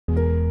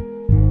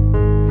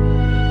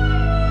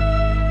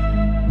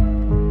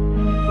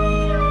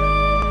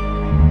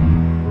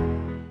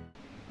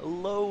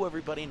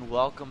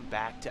welcome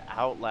back to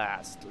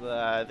Outlast.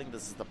 I think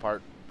this is the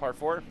part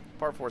 4?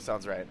 Part 4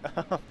 sounds right.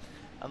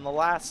 On the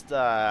last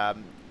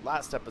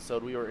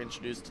episode, we were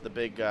introduced to the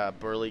big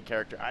burly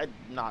character. I'm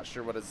not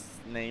sure what his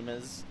name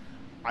is.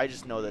 I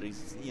just know that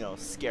he's, you know,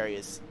 scary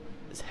as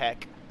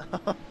heck.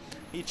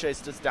 He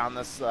chased us down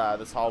this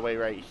this hallway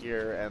right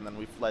here, and then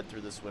we fled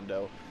through this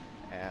window,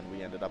 and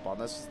we ended up on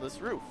this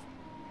roof,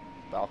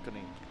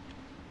 balcony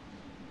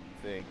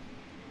thing.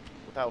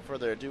 Without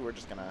further ado, we're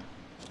just gonna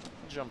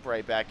jump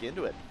right back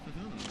into it.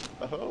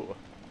 Oh,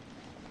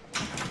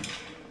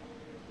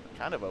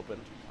 kind of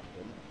opened.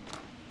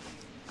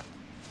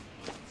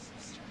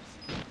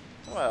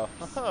 Well,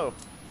 oh,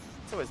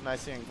 it's always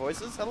nice hearing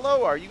voices.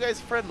 Hello, are you guys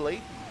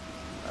friendly?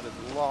 That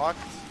is locked.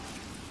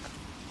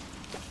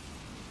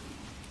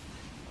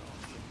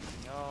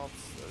 Anything else?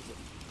 Is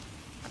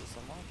this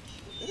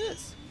unlocked? It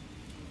is.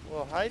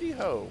 Well, hidey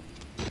ho.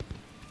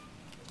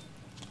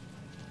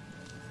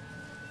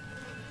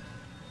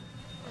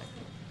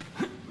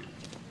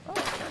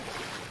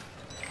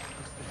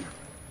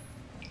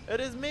 It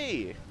is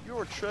me,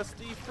 your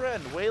trusty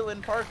friend,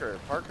 Wayland Parker.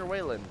 Parker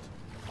Wayland.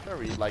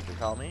 Whatever you'd like to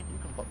call me. You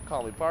can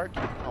call me Park,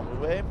 you can call me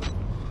Wave.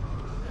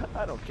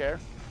 I don't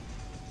care.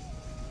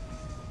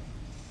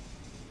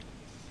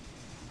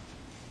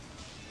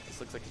 This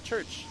looks like a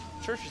church.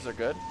 Churches are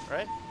good,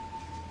 right?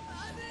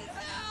 I need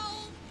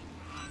help.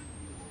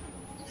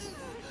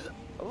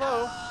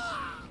 Hello?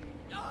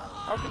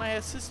 How can I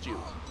assist you?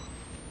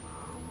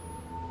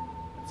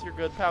 It's your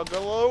good pal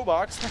Glow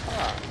Box.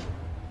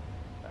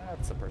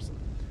 That's a person.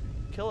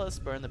 Kill us,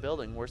 burn the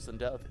building, worse than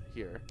death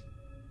here.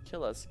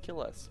 Kill us, kill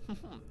us.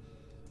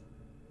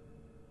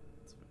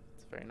 It's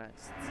very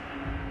nice.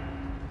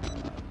 I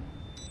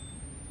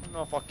don't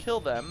know if I'll kill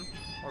them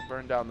or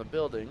burn down the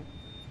building,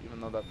 even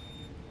though that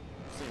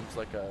seems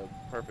like a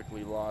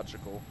perfectly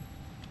logical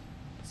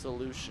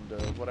solution to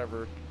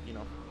whatever, you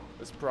know,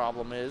 this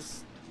problem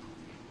is.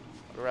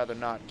 I'd rather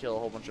not kill a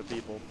whole bunch of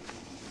people.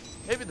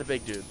 Maybe the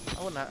big dude.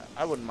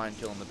 I wouldn't mind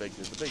killing the big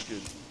dude. The big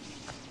dude,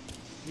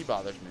 he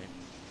bothers me.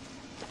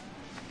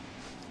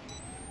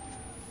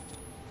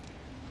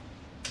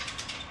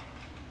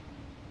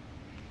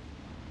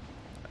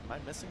 Am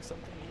I missing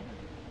something here?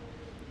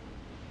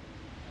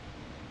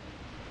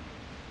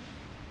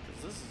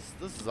 Because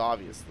this is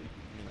obviously,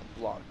 you know,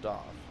 blocked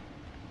off.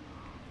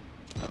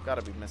 I've got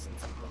to be missing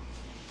something.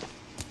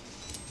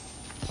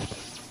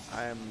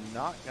 I am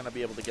not going to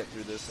be able to get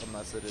through this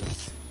unless it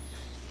is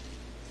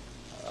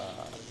you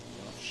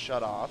know,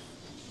 shut off.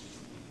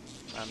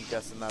 I'm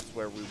guessing that's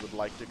where we would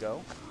like to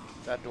go.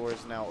 That door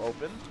is now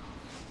open.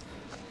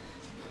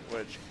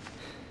 Which...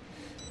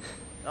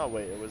 oh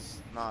wait, it was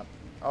not...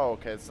 oh,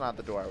 okay, it's not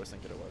the door I was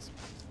thinking it was.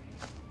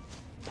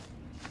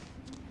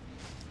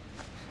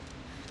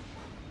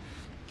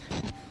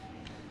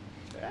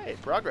 Hey,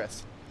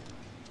 progress.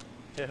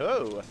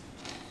 Hey-ho.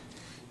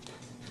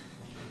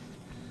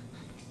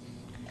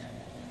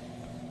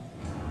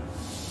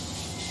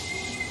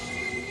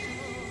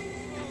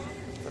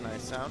 That's a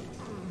nice sound.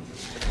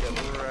 Let's get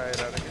right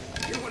out of here.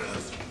 You're one of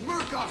those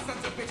Murkoff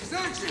sons of bitches,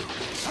 aren't you?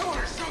 I want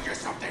to show you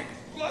something.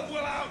 Blood will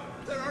out.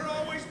 There are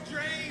always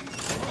drains.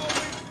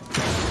 Always.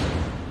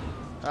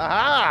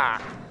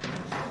 Aha!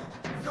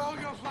 Show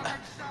your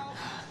fucking self.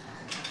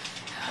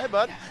 Hey,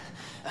 bud.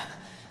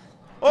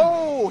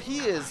 Oh, he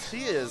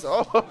is.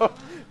 Oh,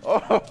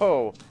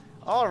 oh.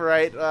 All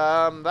right.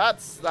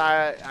 That's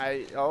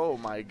oh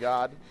my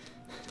God.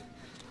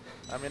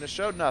 I mean, it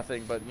showed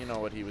nothing, but you know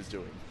what he was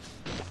doing.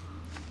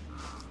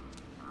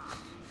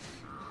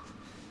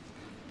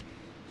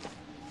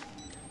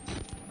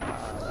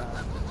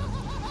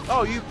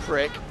 Oh, you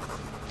prick.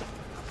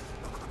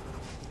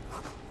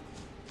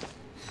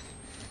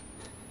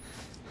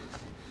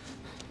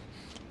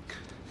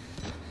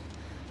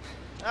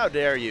 How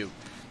dare you?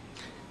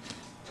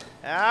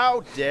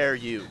 How dare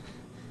you?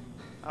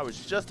 I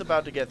was just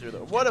about to get through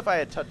there. What if I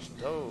had touched...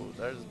 oh,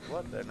 there's...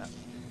 what there now?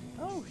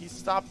 Oh, he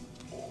stopped,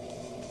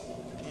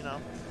 you know,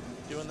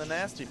 doing the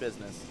nasty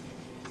business.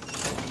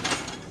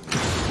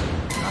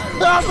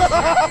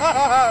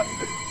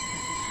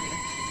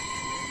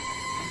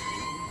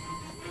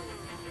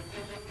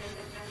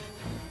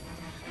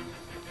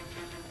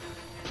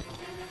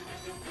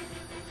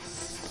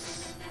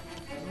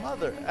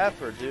 Mother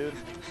effer, dude.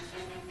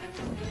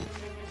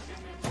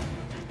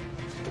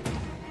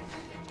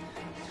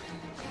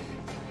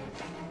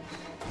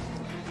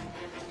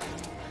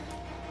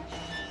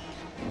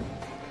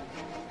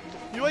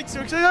 Yoinks,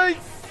 yoinks,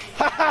 yoinks!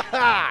 Ha ha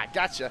ha!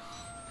 Gotcha.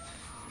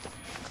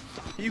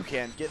 You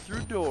can't get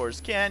through doors,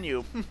 can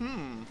you?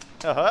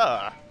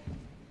 Haha.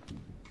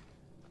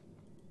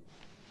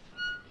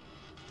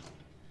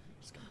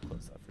 Just gonna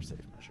close that for safe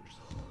measures.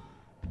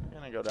 I'm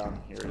gonna go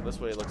down here. This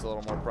way it looks a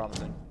little more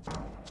promising.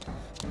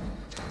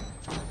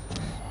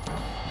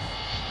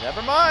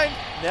 Never mind.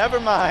 Never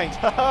mind.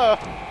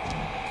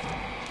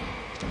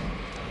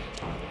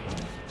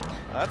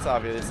 That's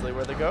obviously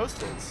where the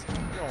ghost is.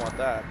 You don't want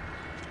that.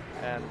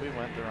 And we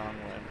went the wrong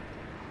way.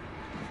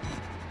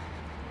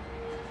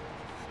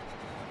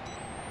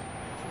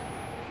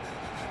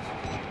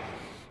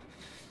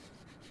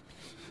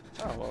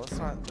 Oh, well, it's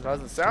not, it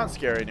doesn't sound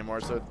scary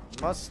anymore, so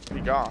it must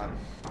be gone.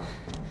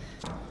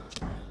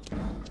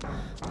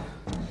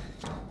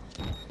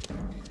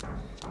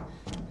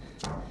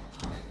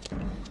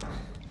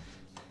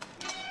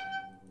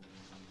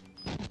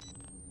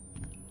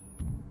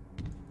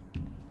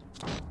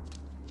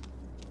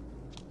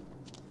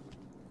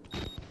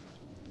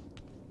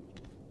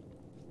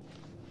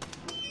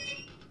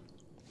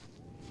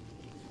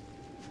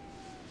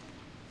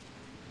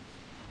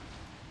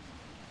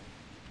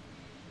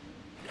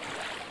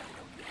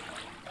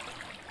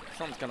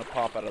 Something's gonna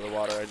pop out of the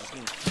water. I just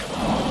need.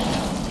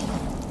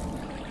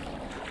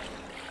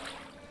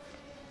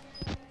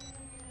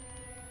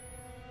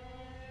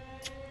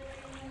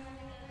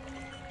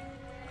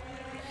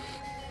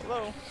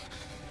 Hello?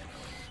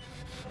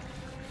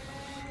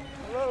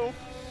 Hello?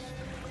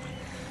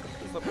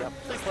 Please let me up.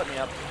 Please let me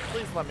up.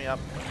 Please let me up.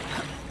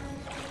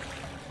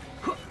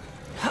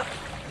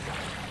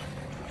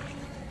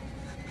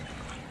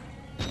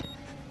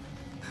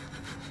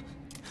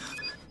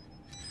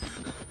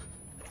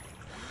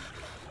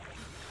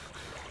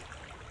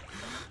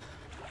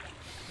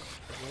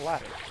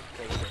 Ladder.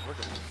 Okay, we're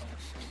good.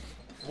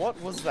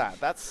 What was that?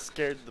 That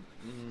scared the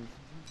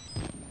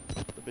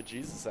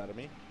bejesus out of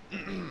me.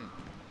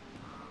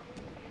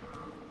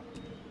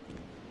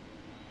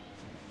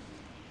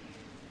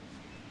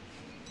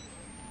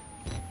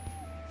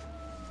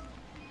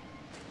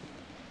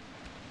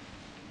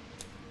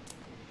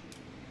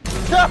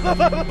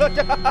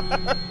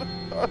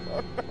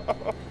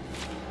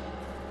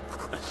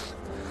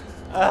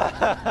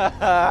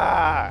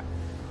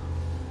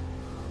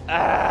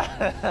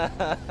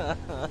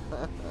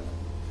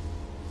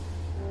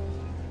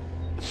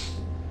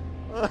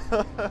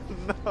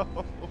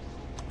 No.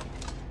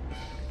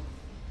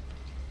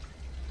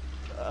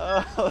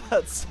 Oh,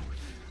 that's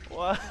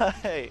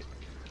why.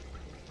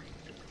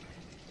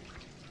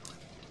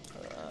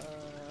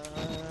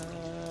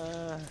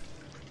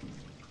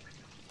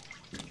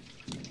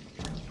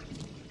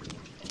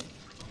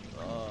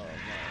 Oh my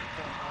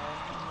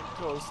God,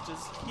 the ghost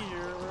is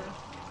here.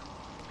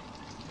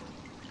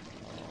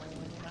 Oh, I'm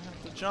gonna have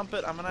to jump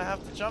it. I'm gonna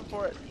have to jump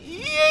for it.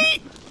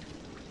 Yeet!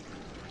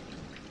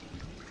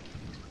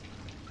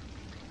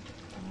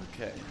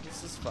 Okay,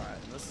 this is fine.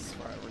 This is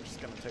fine. We're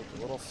just gonna take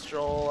a little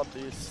stroll up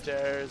these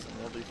stairs and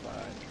we'll be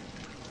fine.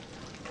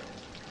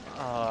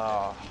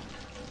 Ah.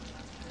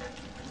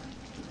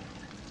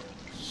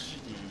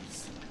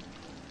 Jeez.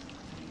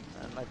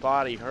 And my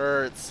body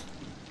hurts.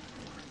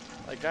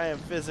 Like I am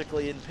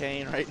physically in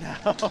pain right now.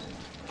 I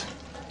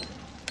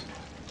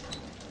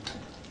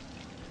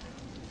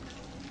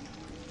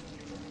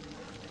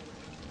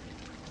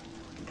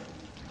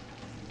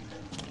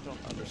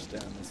don't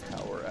understand this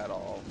tower at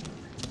all.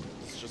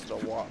 It's just a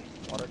water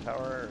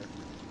tower.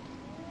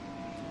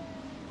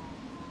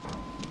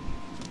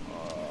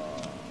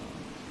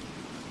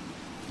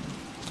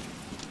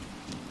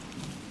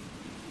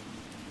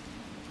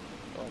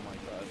 Oh my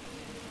God.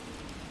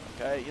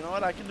 Okay, you know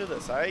what? I can do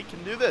this. I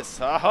can do this.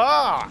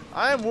 Aha!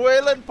 I'm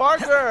Waylon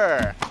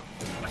Parker!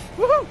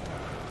 Woohoo!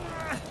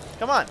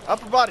 Come on,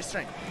 upper body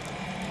strength.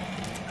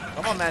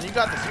 Come on, man. You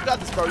got this. You got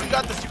this, bro. You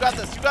got this. You got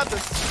this. You got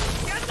this.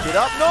 Get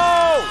up.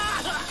 No!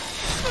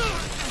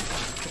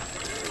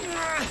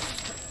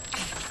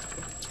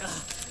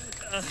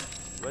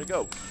 Way to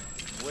go.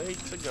 Way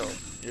to go.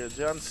 You're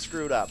done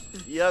screwed up.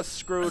 You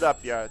screwed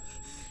up, you. I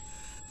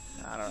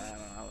don't know.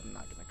 I'm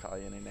not going to call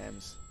you any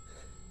names.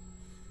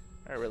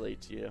 I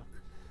relate to you.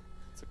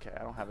 It's okay.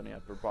 I don't have any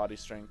upper body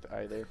strength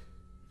either.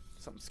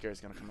 Something scary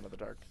is going to come out of the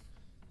dark.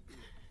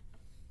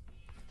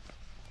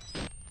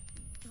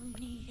 Don't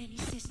need any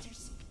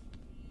sisters.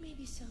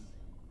 Maybe some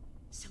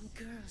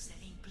girls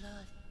that ain't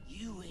blood.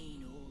 You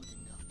ain't old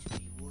enough to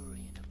be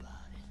worrying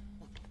about it.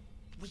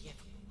 We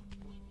have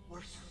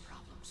worse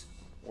problems.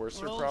 Worse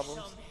Grow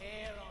problems? some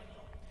hair on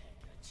your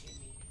pecker,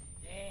 Timmy.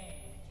 Then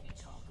we can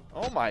talk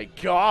about Oh my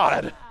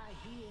God! I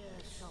hear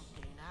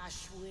something, I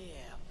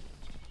swear.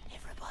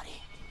 Everybody,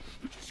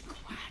 just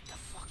quiet the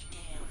fuck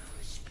down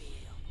for a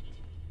spell.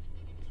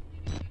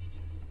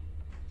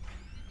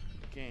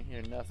 You can't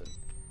hear nothing.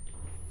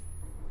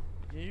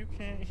 You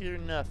can't hear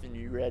nothing,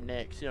 you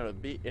rednecks. You know, a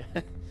beat.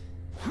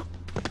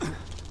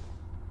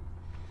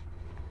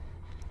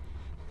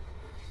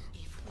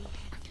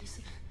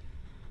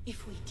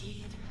 If we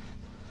did,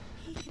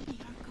 he could be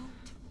our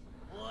goat.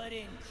 What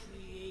in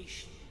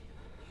creation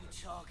are you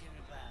talking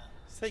about?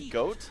 Say He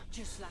goat?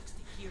 just likes to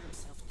hear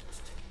himself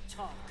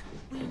talk.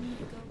 We need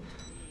a goat.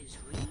 There's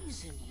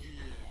reason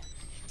here.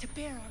 To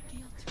bear our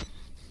guilt.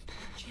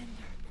 Our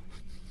gender.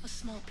 A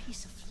small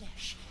piece of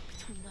flesh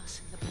between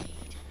us and the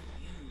blade.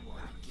 You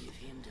want to give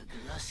him to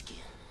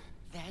Gluskin.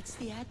 That's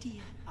the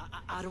idea.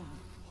 I don't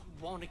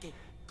want to get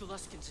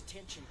Gluskin's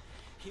attention.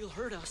 He'll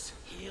hurt us.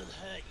 He'll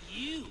hurt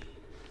you.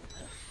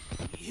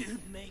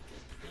 You'd make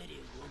a pretty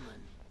woman.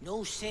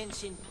 No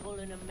sense in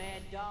pulling a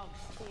mad dog's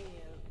tail.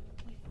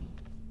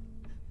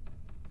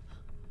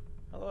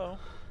 Hello?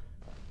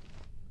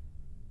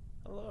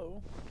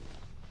 Hello?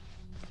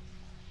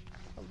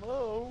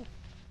 Hello?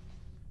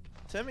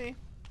 Timmy?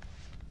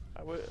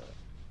 I would,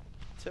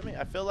 Timmy.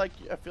 I feel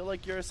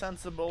like you're a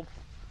sensible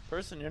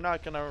person. You're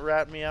not gonna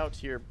rat me out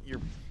to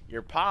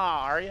your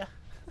pa, are you?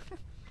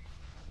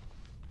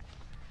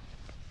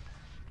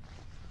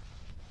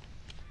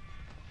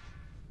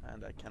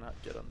 And I cannot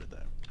get under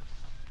there.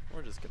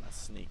 We're just gonna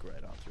sneak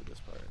right on through this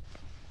part.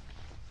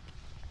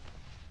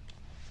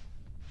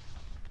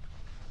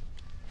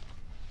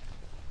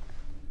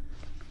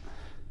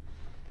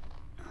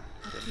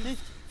 A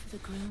gift for the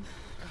groom.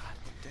 God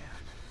damn.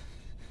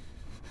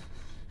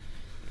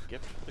 A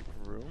gift for the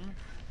groom?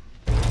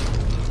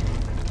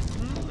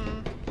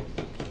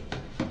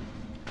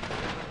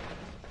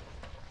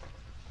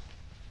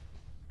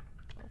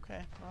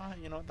 Okay, well,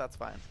 you know what? That's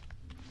fine.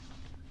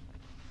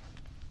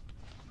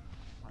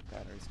 My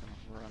battery's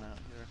gonna run out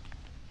here.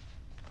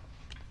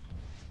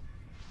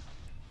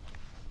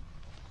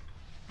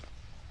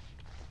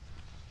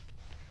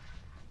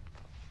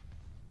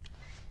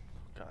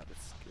 God,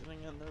 it's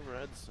getting in the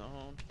red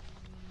zone.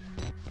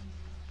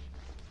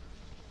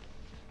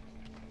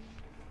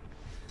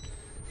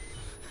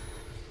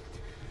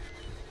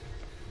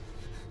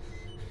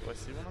 Do I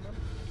see one of them?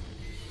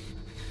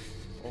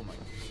 Oh my.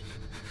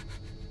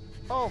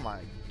 Oh my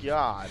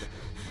God.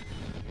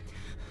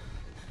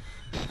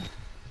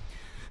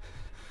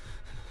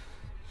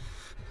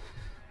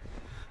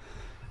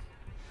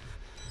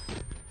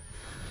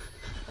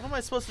 What am I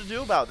supposed to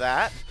do about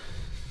that?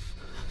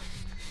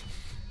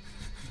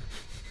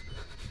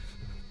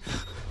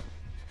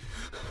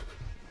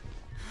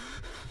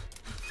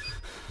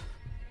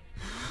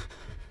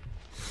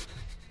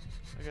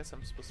 I guess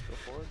I'm supposed to go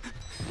forward.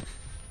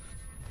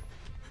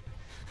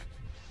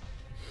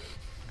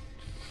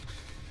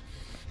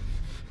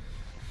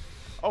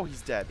 Oh,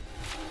 he's dead.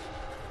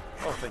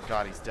 Oh, thank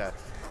God he's dead.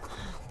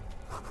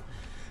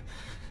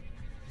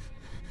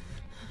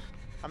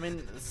 I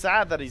mean, it's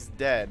sad that he's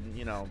dead,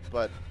 you know,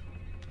 but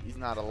he's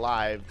not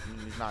alive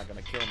and he's not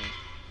gonna kill me.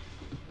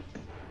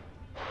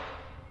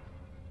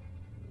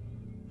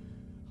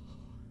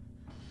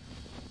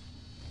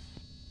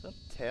 Is that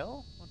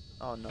tail? What?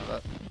 Oh no,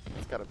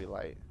 that's gotta be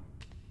light.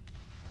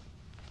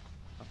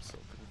 I'm so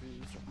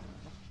confused right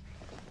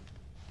now.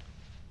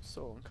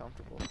 So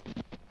uncomfortable.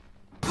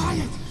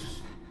 Quiet!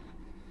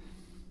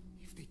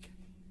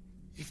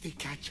 If they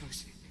catch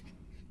us,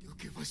 they'll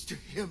give us to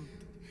him.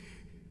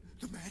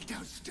 The man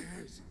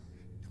downstairs.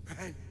 The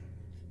man.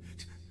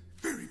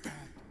 Very bad.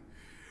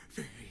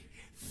 Very,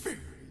 very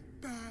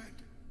bad.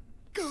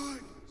 God.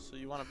 So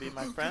you want to be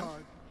my friend?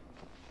 God.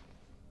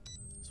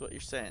 That's what you're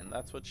saying.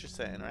 That's what you're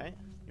saying, right?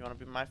 You want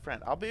to be my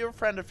friend? I'll be your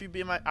friend if you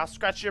be my. I'll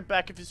scratch your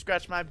back if you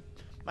scratch my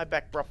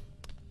back, bro.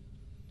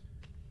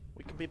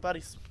 We can be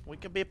buddies. We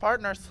can be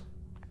partners.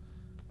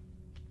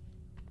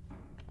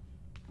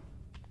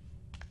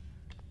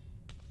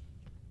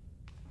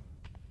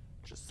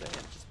 Just saying.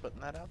 Just putting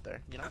that out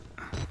there. You know.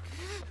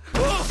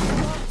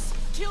 Walls!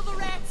 Kill the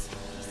rats!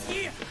 He's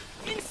here!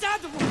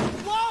 Inside the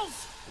room!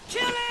 Walls!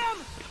 Kill him!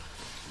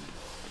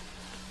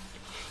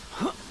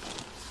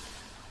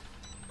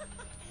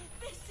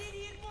 This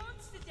idiot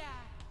wants to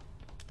die!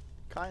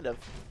 Kind of.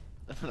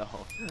 No,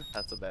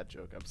 that's a bad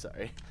joke. I'm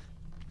sorry.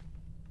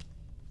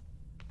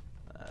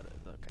 That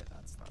is, okay,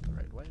 that's not the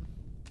right way.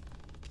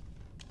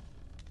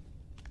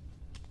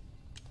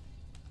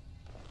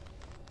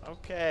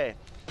 Okay.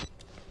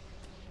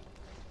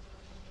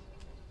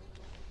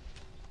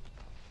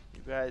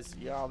 You guys,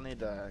 y'all need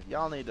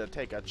to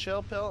take a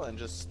chill pill and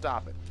just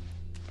stop it.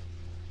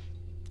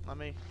 Let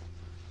me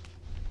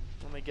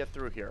get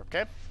through here,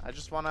 okay? I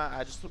just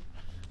wanna,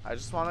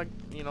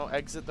 you know,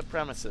 exit the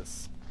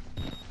premises.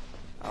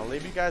 I'll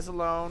leave you guys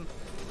alone.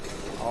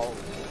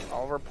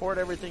 I'll report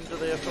everything to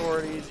the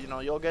authorities. You know,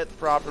 you'll get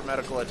proper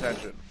medical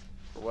attention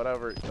for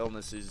whatever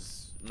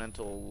illnesses,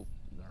 mental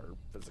or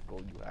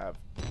physical, you have.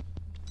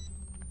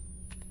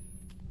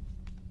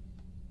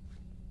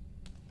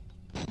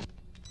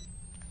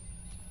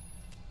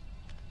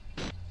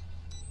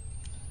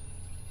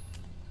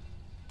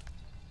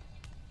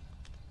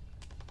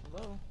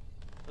 Hello?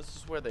 This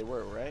is where they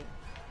were, right?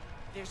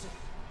 There's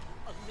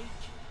a leak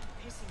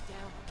pissing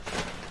down.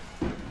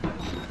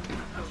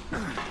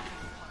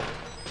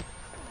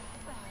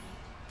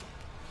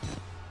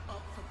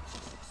 Up from the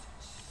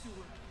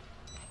sewer.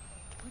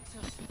 What's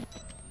up? You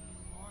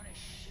want to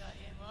shut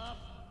him up?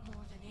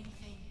 More than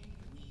anything,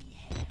 we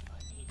have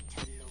an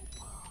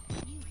interloper.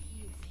 You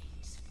hear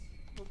things.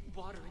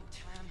 Water and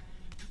time.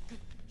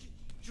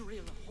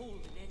 Drill a hole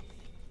in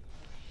anything.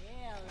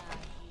 Hell, I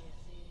hear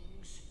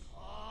things.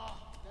 Oh,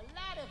 the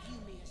lot of you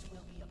may as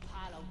well be a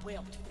pile of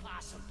whelped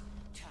possum.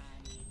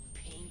 Tiny,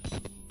 pinky,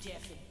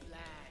 deaf and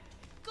blind.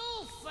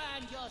 Go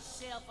find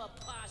yourself a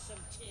possum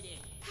titty.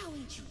 How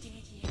ain't you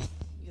dead yet?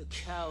 You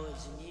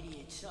cowards and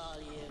idiots, all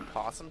you.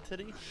 Possum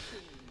titty?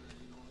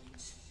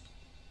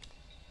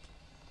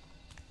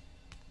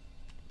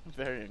 I'm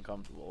very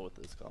uncomfortable with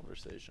this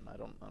conversation. I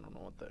don't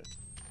know what they're.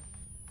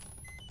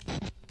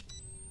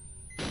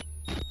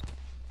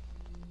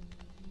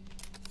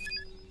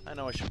 I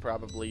know I should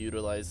probably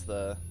utilize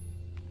the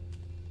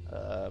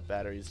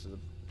batteries to,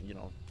 you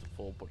know,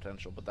 full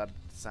potential, but that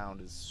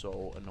sound is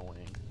so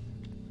annoying.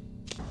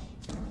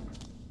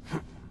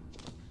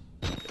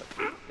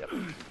 Yep.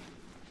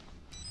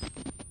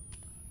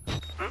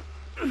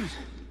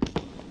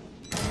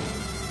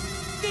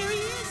 There he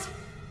is!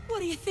 What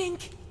do you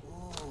think?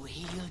 Oh,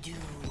 he'll do.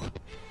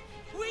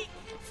 Wait!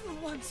 For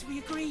once we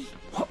agree.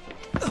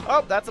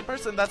 Oh, that's a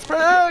person. That's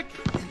Prick!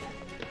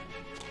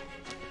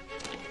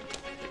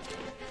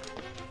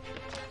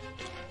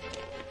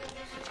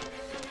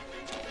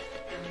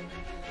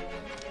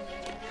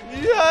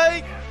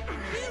 Yikes!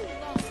 You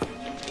lost him,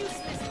 you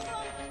useless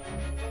bum!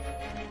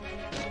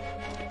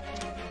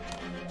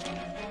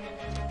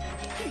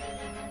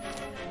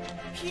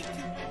 He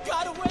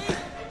got away!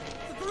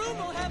 The groom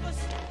will have us!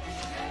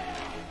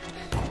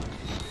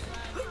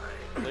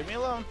 Leave me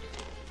alone.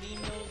 We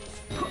know this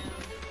ground.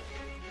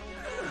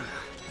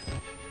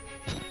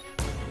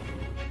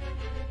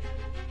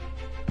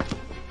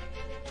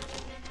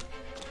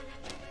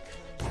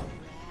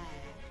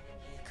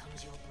 Here comes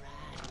your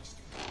bride, Mr.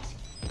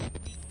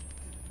 Pesky.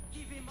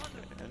 Give him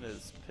under. It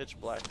is pitch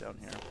black down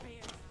here.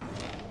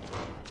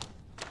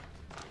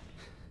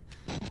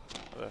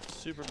 I have a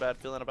super bad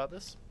feeling about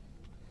this.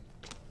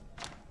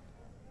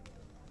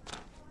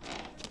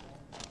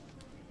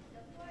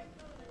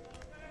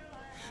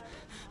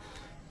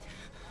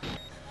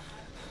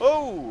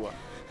 Oh!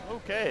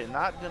 Okay,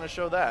 not gonna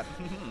show that.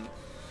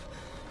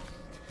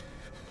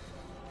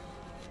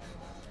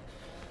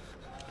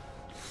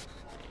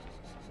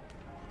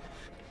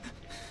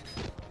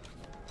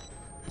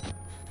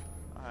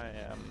 I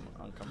am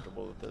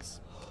uncomfortable with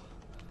this.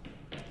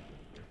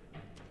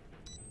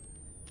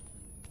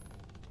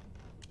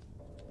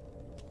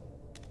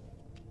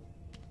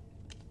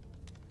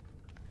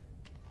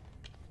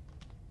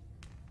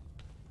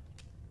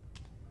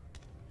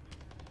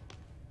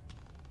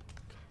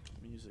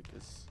 Music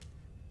is...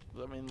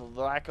 I mean, the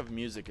lack of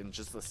music and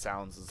just the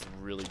sounds is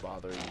really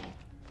bothering me.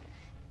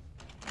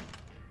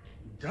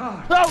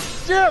 God. Oh,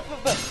 shit!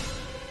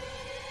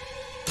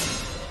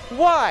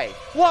 Why?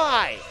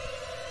 Why?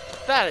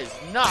 That is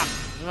not...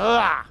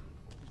 Ugh.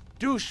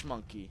 Douche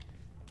monkey.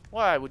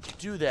 Why would you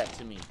do that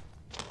to me?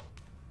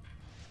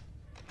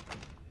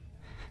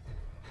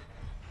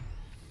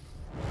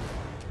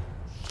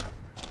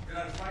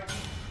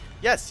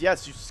 Yes,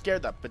 yes, you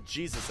scared that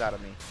bejesus out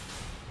of me.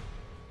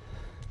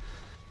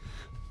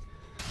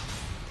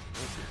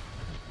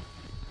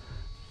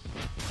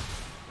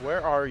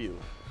 Where are you?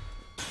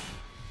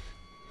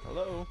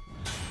 Hello?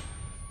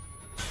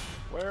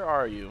 Where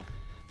are you?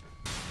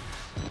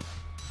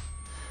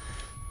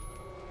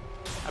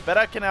 I bet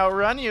I can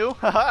outrun you.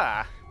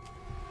 Haha.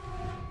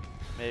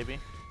 Maybe.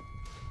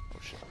 Oh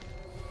shit.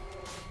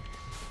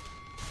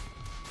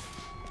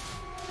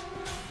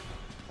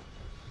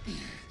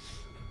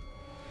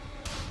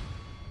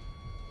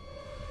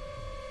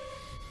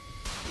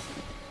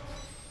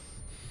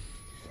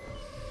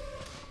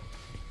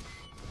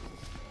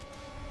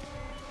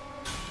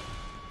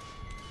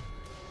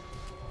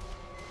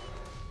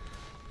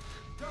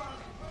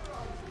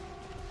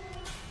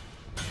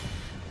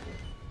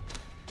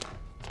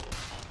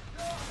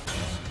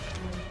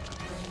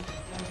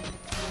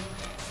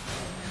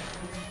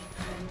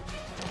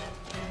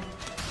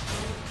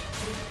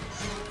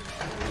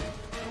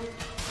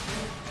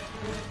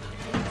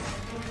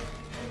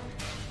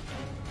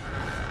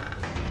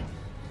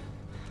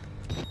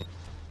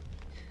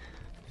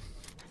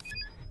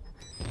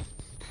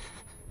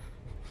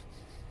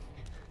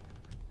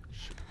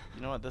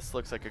 You know what? This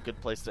looks like a good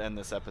place to end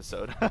this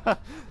episode.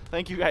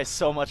 Thank you guys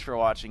so much for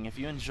watching. If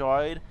you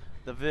enjoyed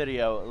the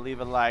video, leave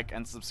a like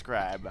and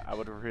subscribe. I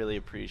would really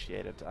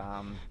appreciate it.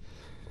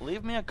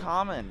 Leave me a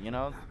comment, you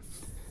know,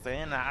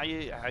 saying how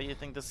you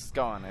think this is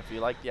going. If you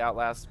like the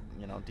Outlast,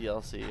 you know,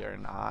 DLC or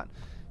not.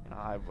 You know,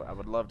 I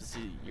would love to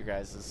see your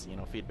guys'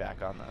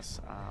 feedback on this.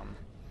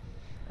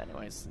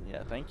 Anyways,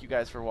 yeah, thank you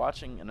guys for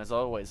watching, and as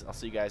always, I'll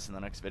see you guys in the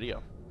next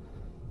video.